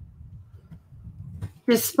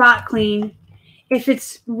just spot clean. If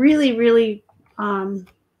it's really, really, I'm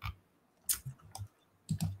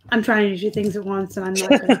trying to do things at once and I'm not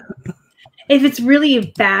good. If it's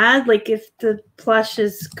really bad, like if the plush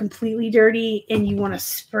is completely dirty and you want to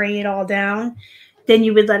spray it all down, then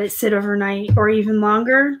you would let it sit overnight or even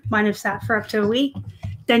longer. Mine have sat for up to a week.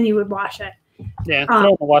 Then you would wash it. Yeah, throw it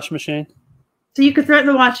in the washing machine. So you could throw it in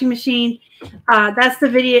the washing machine. That's the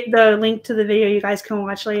video, the link to the video you guys can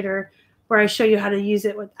watch later, where I show you how to use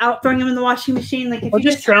it without throwing them in the washing machine. Like if or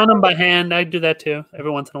you just drown them by hand. I do that too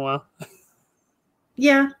every once in a while.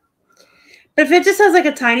 Yeah. But if it just has like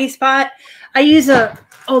a tiny spot, I use a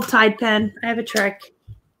old Tide pen. I have a trick.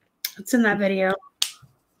 It's in that video.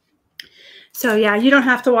 So yeah, you don't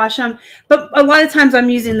have to wash them. But a lot of times I'm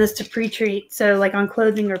using this to pre-treat. So like on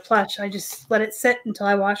clothing or plush, I just let it sit until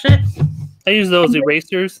I wash it. I use those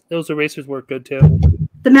erasers. Those erasers work good too.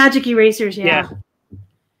 The magic erasers, yeah.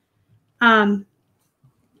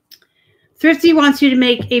 Thrifty wants you to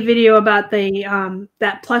make a video about the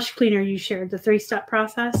that plush cleaner you shared, the 3-step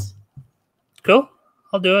process. Cool.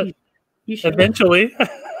 I'll do it. You should. Eventually.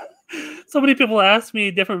 So many people ask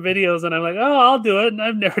me different videos and I'm like, oh, I'll do it. And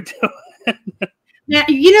I've never done it. Yeah,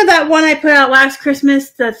 you know that one I put out last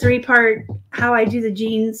Christmas, the 3-part how I do the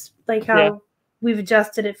jeans, like how we've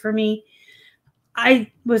adjusted it for me.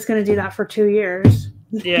 I was going to do that for 2 years.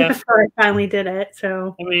 Yeah. Before I finally did it.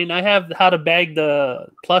 So I mean, I have how to bag the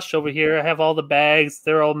plush over here. I have all the bags.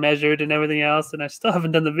 They're all measured and everything else. And I still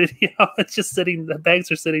haven't done the video. It's just sitting. The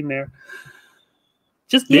bags are sitting there.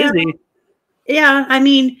 Just busy. Yeah. I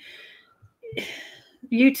mean,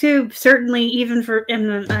 YouTube certainly, even for,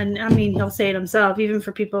 and I mean, he'll say it himself, even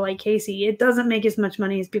for people like Casey, it doesn't make as much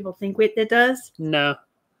money as people think it does. No.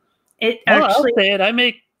 It Well, actually, I'll say it.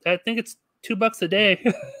 I think it's $2 a day.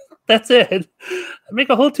 That's it. I make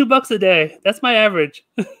a whole $2 a day. That's my average.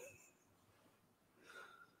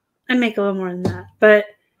 I make a little more than that, but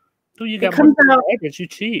Oh, you got more than average. You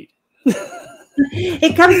cheat.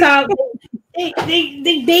 It comes out.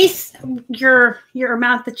 They base your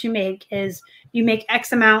amount that you make is you make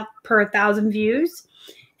X amount per 1,000 views,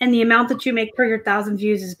 and the amount that you make per your 1,000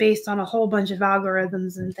 views is based on a whole bunch of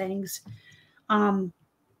algorithms and things.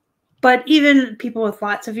 But even people with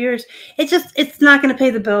lots of viewers, it's not going to pay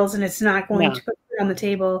the bills and it's not going to put food on the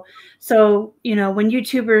table. So, you know, when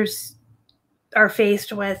YouTubers are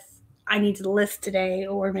faced with, I need to list today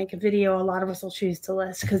or make a video, a lot of us will choose to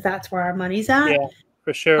list because that's where our money's at. Yeah,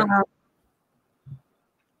 for sure.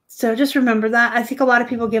 So just remember that. I think a lot of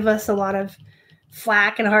people give us a lot of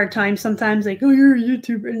flack and a hard time sometimes, like, oh, you're a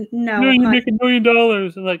YouTuber. No, you make $1 million.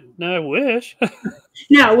 I'm like, no, I wish.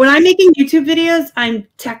 No, when I'm making YouTube videos, I'm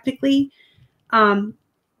technically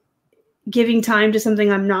giving time to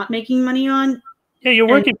something I'm not making money on. Yeah, you're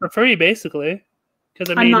working for free, basically. Because,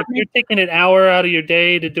 I mean, if you're taking an hour out of your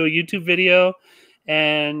day to do a YouTube video,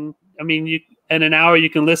 and, I mean, in an hour you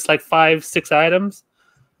can list like 5-6 items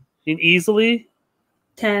easily.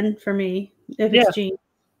 10 for me, if it's jeans.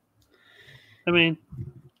 I mean,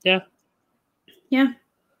 yeah. Yeah.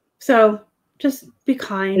 So just be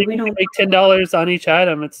kind. We don't make $10 on each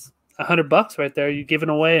item. It's $100 right there. You're giving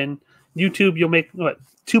away, and YouTube, you'll make what,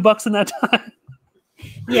 $2 in that time?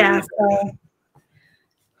 Yeah. So,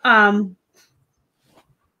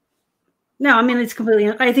 no, I mean, it's completely,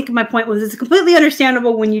 I think my point was it's completely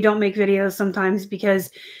understandable when you don't make videos sometimes because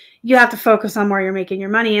you have to focus on where you're making your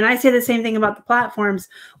money. And I say the same thing about the platforms.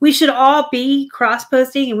 We should all be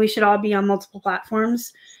cross-posting and we should all be on multiple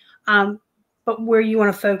platforms. But where you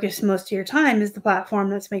want to focus most of your time is the platform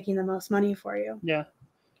that's making the most money for you. Yeah.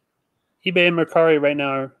 eBay and Mercari right now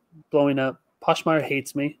are blowing up. Poshmark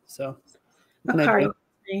hates me, so. Mercari hates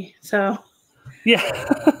me, so. Yeah.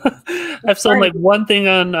 I've sold like one thing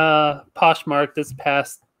on Poshmark this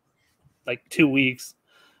past like 2 weeks.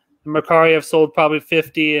 Mercari I've sold probably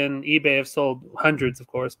 50, and eBay I've sold hundreds, of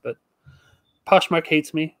course, but Poshmark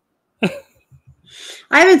hates me.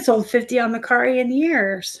 I haven't sold 50 on Mercari in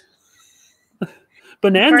years.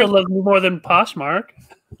 Bonanza loves me more than Poshmark.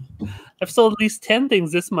 I've sold at least 10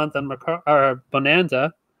 things this month on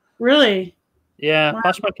Bonanza. Really? Yeah, wow.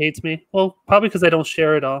 Poshmark hates me. Well, probably because I don't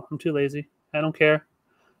share it all. I'm too lazy. I don't care.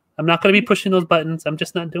 I'm not going to be pushing those buttons. I'm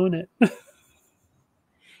just not doing it.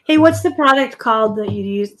 Hey, what's the product called that you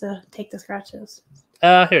use to take the scratches?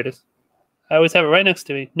 Here it is. I always have it right next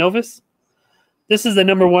to me. Novus. This is the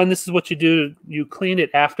number one. This is what you do. You clean it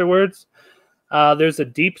afterwards. There's a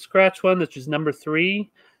deep scratch one, which is number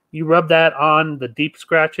 3. You rub that on the deep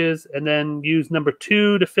scratches and then use number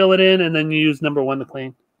 2 to fill it in, and then you use number 1 to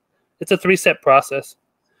clean. It's a 3-step process.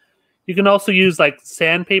 You can also use like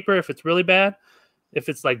sandpaper if it's really bad. If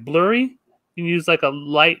it's like blurry, you can use like a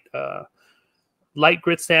light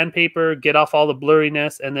grit sandpaper, get off all the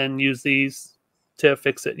blurriness, and then use these to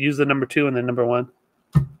fix it. Use the number 2 and then number 1.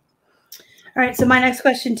 All right. So my next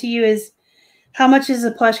question to you is, how much is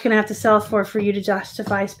a plush going to have to sell for you to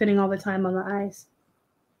justify spending all the time on the eyes?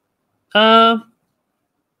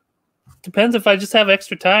 Depends if I just have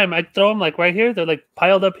extra time. I'd throw them like right here. They're like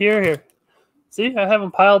piled up here. See, I have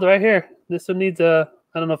them piled right here. This one needs I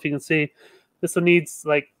don't know if you can see. This one needs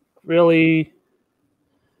like really.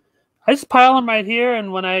 I just pile them right here,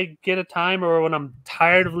 and when I get a time or when I'm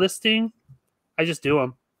tired of listing, I just do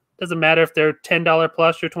them. Doesn't matter if they're $10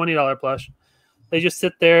 plush or $20 plush. They just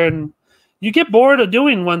sit there, and you get bored of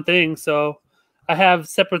doing one thing. So I have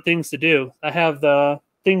separate things to do. I have the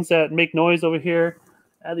things that make noise over here.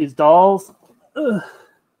 I have these dolls. Ugh.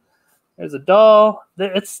 There's a doll.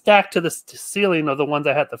 It's stacked to the ceiling of the ones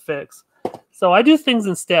I had to fix. So I do things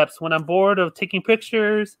in steps. When I'm bored of taking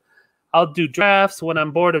pictures, I'll do drafts. When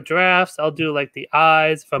I'm bored of drafts, I'll do like the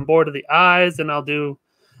eyes. If I'm bored of the eyes, then I'll do,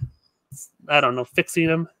 I don't know, fixing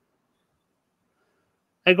them.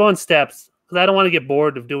 I go in steps because I don't want to get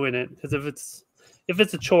bored of doing it. Because if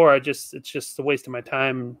it's a chore, it's just a waste of my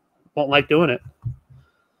time. Won't like doing it.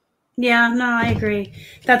 Yeah, no, I agree.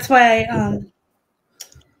 That's why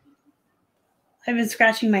I've been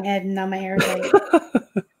scratching my head and now my hair is like.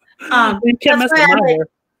 You can't mess with my hair.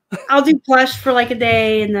 I'll do plush for like a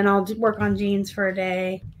day, and then I'll work on jeans for a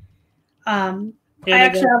day. I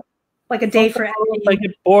actually have like a day for editing. I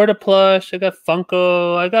get bored of plush. I got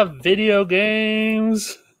Funko. I got video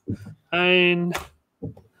games. Yeah,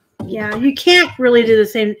 you can't really do the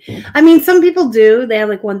same. I mean, some people do. They have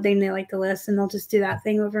like one thing they like to list, and they'll just do that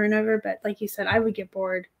thing over and over. But like you said, I would get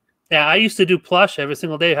bored. Yeah, I used to do plush every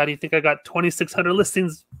single day. How do you think I got 2,600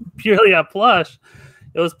 listings purely on plush?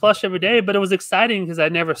 It was plush every day, but it was exciting because I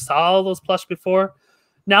never saw those plush before.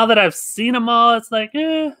 Now that I've seen them all, it's like,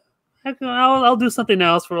 I'll do something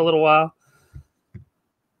else for a little while.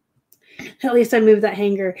 At least I moved that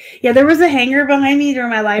hanger. Yeah, there was a hanger behind me during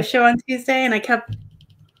my live show on Tuesday, and I kept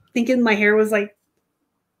thinking my hair was like.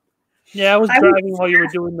 Yeah, I was driving while you were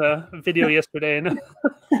doing the video yesterday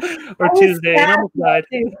or Tuesday, and I almost died.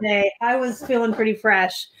 Tuesday. I was feeling pretty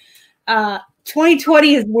fresh.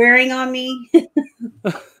 2020 is wearing on me.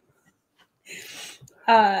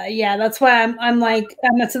 Yeah, that's why I'm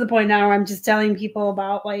to the point now where I'm just telling people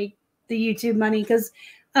about like the YouTube money because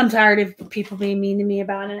I'm tired of people being mean to me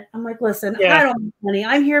about it. I'm like, listen, I don't want money.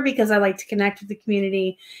 I'm here because I like to connect with the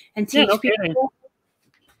community and teach people.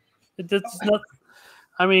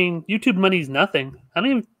 I mean, YouTube money is nothing. I don't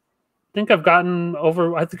even think I've gotten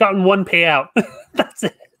one payout. That's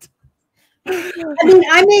it. I mean,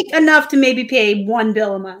 I make enough to maybe pay 1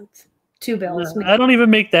 bill a month, 2 bills. I don't even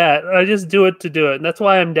make that. I just do it to do it. And that's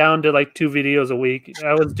why I'm down to like 2 videos a week.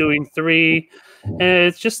 I was doing 3, and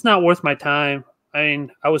it's just not worth my time. I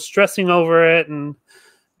mean, I was stressing over it and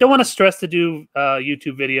don't want to stress to do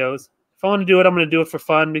YouTube videos. If I want to do it, I'm going to do it for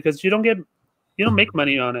fun because you don't make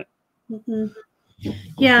money on it. Mm-hmm.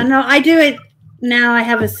 Yeah, no, I do it now. I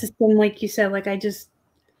have a system, like you said, like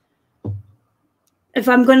if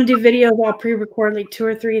I'm going to do videos, I'll pre-record like 2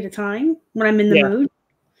 or 3 at a time when I'm in the mood.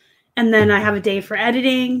 And then I have a day for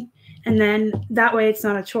editing. And then that way it's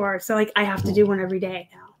not a chore. So like I have to do one every day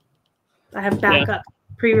now. I have backup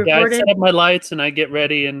pre-recorded. Yeah, I set up my lights and I get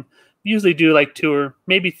ready and usually do like 2 or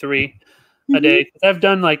maybe 3 a day. I've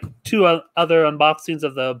done like 2 other unboxings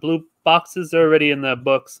of the blue boxes. They're already in the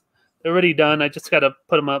books. They're already done. I just got to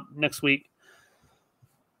put them up next week.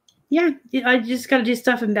 Yeah, I just got to do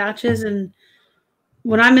stuff in batches. And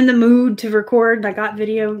when I'm in the mood to record, I got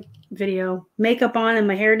video makeup on and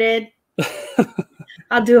my hair did.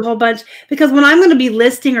 I'll do a whole bunch. Because when I'm going to be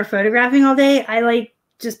listing or photographing all day, I like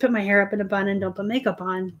just put my hair up in a bun and don't put makeup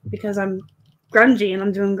on because I'm grungy and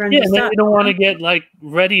I'm doing grungy stuff. Yeah, you don't want to get like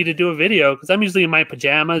ready to do a video because I'm usually in my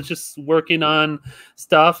pajamas just working on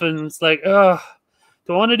stuff. And it's like, oh.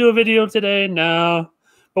 Do I want to do a video today? No.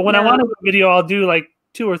 But when I want to do a video, I'll do like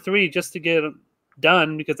 2 or 3 just to get it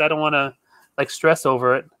done because I don't want to like stress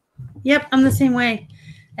over it. Yep, I'm the same way.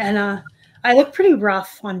 And I look pretty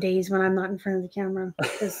rough on days when I'm not in front of the camera.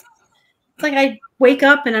 It's like I wake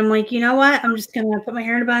up and I'm like, you know what? I'm just going to put my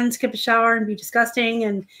hair in a bun, skip a shower, and be disgusting.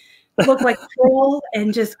 And look like a troll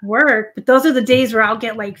and just work. But those are the days where I'll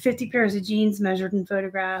get like 50 pairs of jeans measured and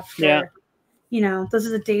photographed. Yeah. Or, you know, those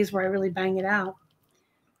are the days where I really bang it out.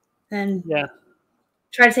 And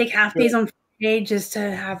try to take half days on Friday just to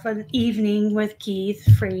have an evening with Keith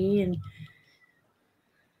free. And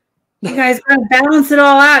you guys got to balance it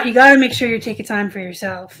all out. You got to make sure you're taking time for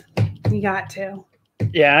yourself. You got to.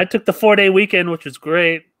 Yeah, I took the 4-day weekend, which was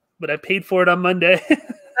great, but I paid for it on Monday.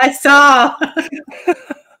 I saw.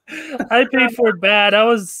 I paid for it bad. I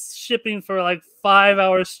was shipping for like 5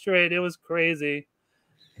 hours straight. It was crazy.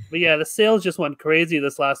 But yeah, the sales just went crazy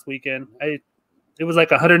this last weekend. It was like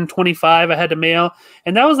 125 I had to mail.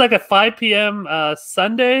 And that was like at 5 p.m.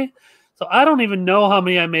 Sunday. So I don't even know how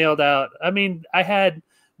many I mailed out. I mean, I had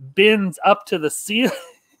bins up to the ceiling.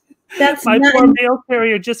 That's My poor mail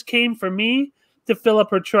carrier just came for me to fill up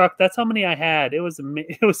her truck. That's how many I had. It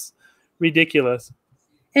was ridiculous.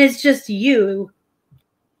 And it's just you.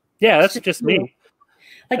 Yeah, that's just me.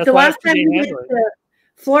 Like that's the last time we went to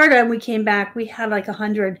Florida and we came back, we had like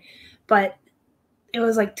 100, but it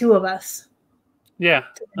was like 2 of us. Yeah,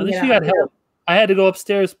 at least you got help. I had to go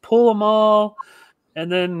upstairs, pull them all,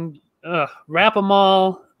 and then wrap them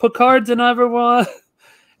all, put cards in everyone,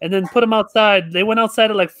 and then put them outside. They went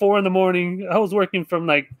outside at like 4 in the morning. I was working from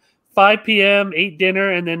like 5 p.m., ate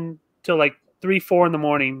dinner, and then till like 3, 4 in the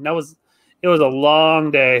morning. It was a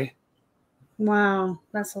long day. Wow,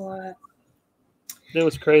 that's a lot. It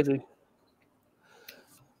was crazy.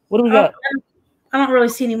 What do we got? I don't really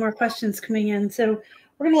see any more questions coming in, so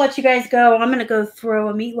we're going to let you guys go. I'm going to go throw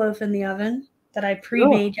a meatloaf in the oven that I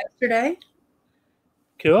pre-made yesterday.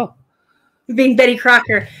 Cool. Being Betty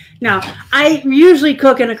Crocker. No, I usually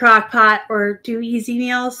cook in a crock pot or do easy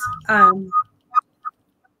meals.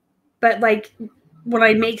 But like when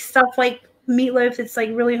I make stuff like meatloaf that's like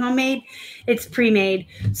really homemade, it's pre-made.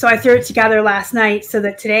 So I threw it together last night so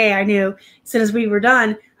that today I knew as soon as we were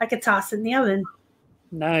done, I could toss it in the oven.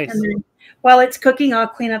 Nice. And then while it's cooking, I'll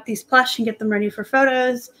clean up these plush and get them ready for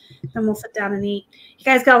photos. Then we'll sit down and eat. You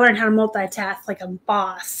guys got to learn how to multitask like a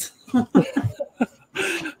boss. Well,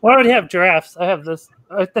 I already have giraffes. I have this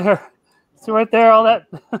right there. See right there, all that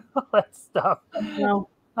stuff. No.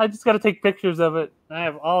 I just got to take pictures of it. I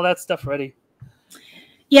have all that stuff ready.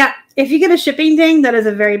 Yeah, if you get a shipping ding, that is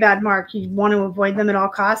a very bad mark. You want to avoid them at all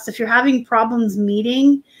costs. If you're having problems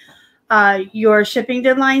meeting your shipping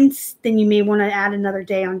deadlines, then you may want to add another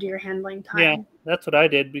day onto your handling time. Yeah, that's what I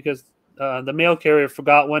did because the mail carrier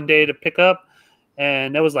forgot one day to pick up,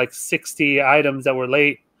 and there was like 60 items that were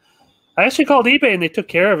late. I actually called eBay and they took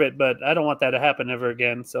care of it, but I don't want that to happen ever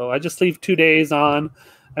again. So I just leave 2 days on.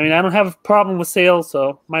 I mean, I don't have a problem with sales,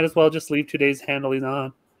 so might as well just leave 2 days handling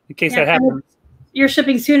on in case that happens. You're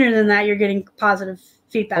shipping sooner than that, you're getting positive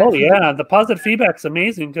feedback. Oh, yeah. The positive feedback's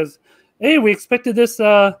amazing because, hey, we expected this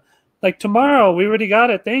like tomorrow. We already got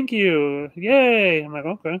it. Thank you. Yay. I'm like,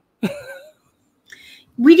 okay.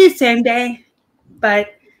 We do same day,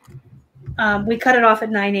 but we cut it off at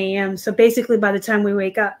 9 a.m. So basically by the time we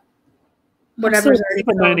wake up, whatever's already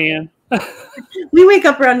at 9 a.m. We wake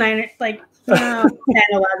up around 9, like 10,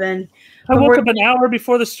 11. I woke up an hour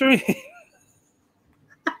before the stream.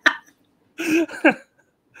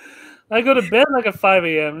 I go to bed like at 5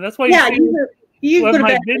 a.m. That's why you see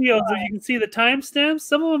my videos where you can see the timestamps.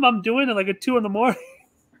 Some of them I'm doing at like at 2 in the morning.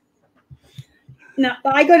 No,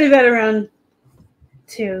 I go to bed around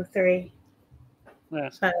 2, 3. Yeah.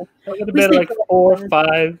 So I go to bed at like 4,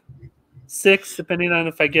 5, 6, depending on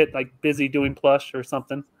if I get like busy doing plush or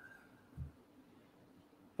something.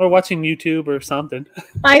 Or watching YouTube or something.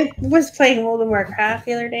 I was playing World of Warcraft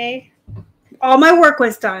the other day. All my work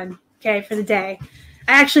was done, okay, for the day.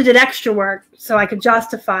 I actually did extra work so I could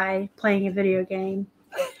justify playing a video game.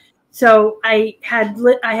 So I had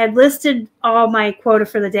listed all my quota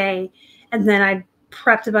for the day, and then I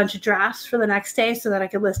prepped a bunch of drafts for the next day so that I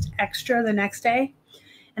could list extra the next day.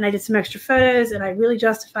 And I did some extra photos, and I really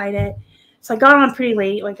justified it. So I got on pretty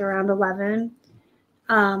late, like around 11.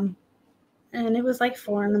 And it was like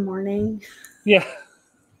 4 in the morning. Yeah.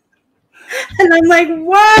 And I'm like,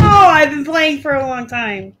 whoa, I've been playing for a long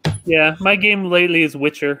time. Yeah, my game lately is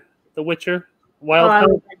Witcher. The Witcher.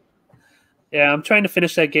 Wild. Yeah, I'm trying to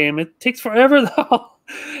finish that game. It takes forever, though.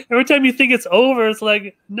 Every time you think it's over, it's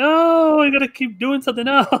like, no, I got to keep doing something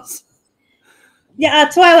else. Yeah,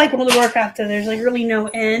 that's why I like World of Warcraft. There's like really no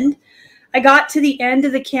end. I got to the end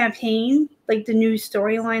of the campaign, like the new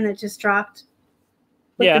storyline that just dropped.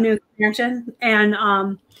 With the new expansion. And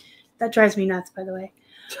that drives me nuts, by the way.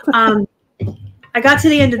 I got to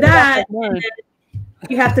the end of that. And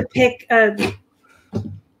you have to pick a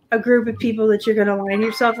group of people that you're going to align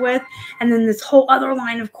yourself with. And then this whole other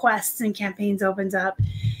line of quests and campaigns opens up.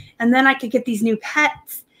 And then I could get these new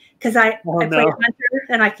pets because I play Hunter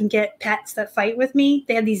and I can get pets that fight with me.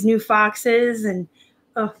 They have these new foxes and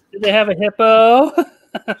do they have a hippo?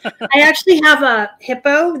 I actually have a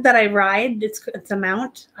hippo that I ride. It's a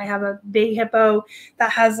mount. I have a big hippo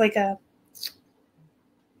that has like a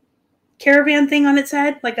caravan thing on its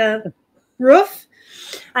head, like a roof.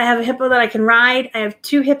 I have a hippo that I can ride. I have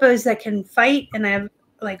 2 hippos that can fight, and I have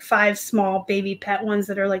like 5 small baby pet ones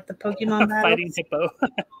that are like the Pokemon fighting hippo.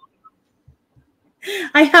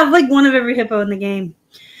 I have like one of every hippo in the game.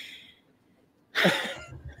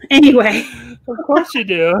 Anyway. Of course you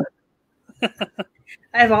do. I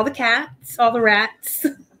have all the cats, all the rats.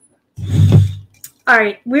 All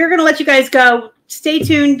right. We're going to let you guys go. Stay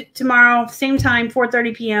tuned tomorrow, same time,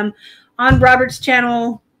 4:30 p.m. on Robert's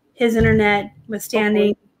channel, his internet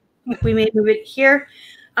withstanding. We may move it here.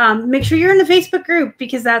 Make sure you're in the Facebook group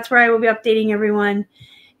because that's where I will be updating everyone.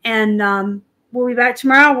 And we'll be back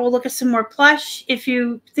tomorrow. We'll look at some more plush. If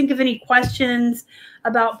you think of any questions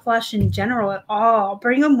about plush in general at all,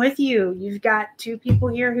 bring them with you. You've got 2 people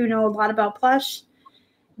here who know a lot about plush.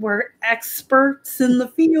 We're experts in the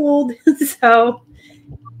field. So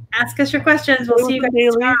ask us your questions. We'll see you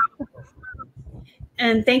guys tomorrow.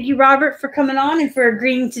 And thank you, Robert, for coming on and for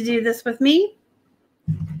agreeing to do this with me.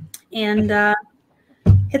 And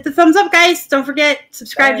hit the thumbs up, guys. Don't forget,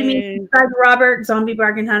 subscribe to me, subscribe to Robert, Zombie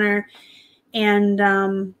Bargain Hunter. And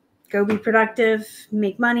go be productive,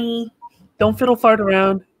 make money. Don't fiddle fart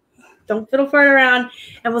around. Don't fiddle fart around.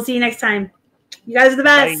 And we'll see you next time. You guys are the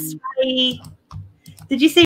best. Bye. Bye. Did you say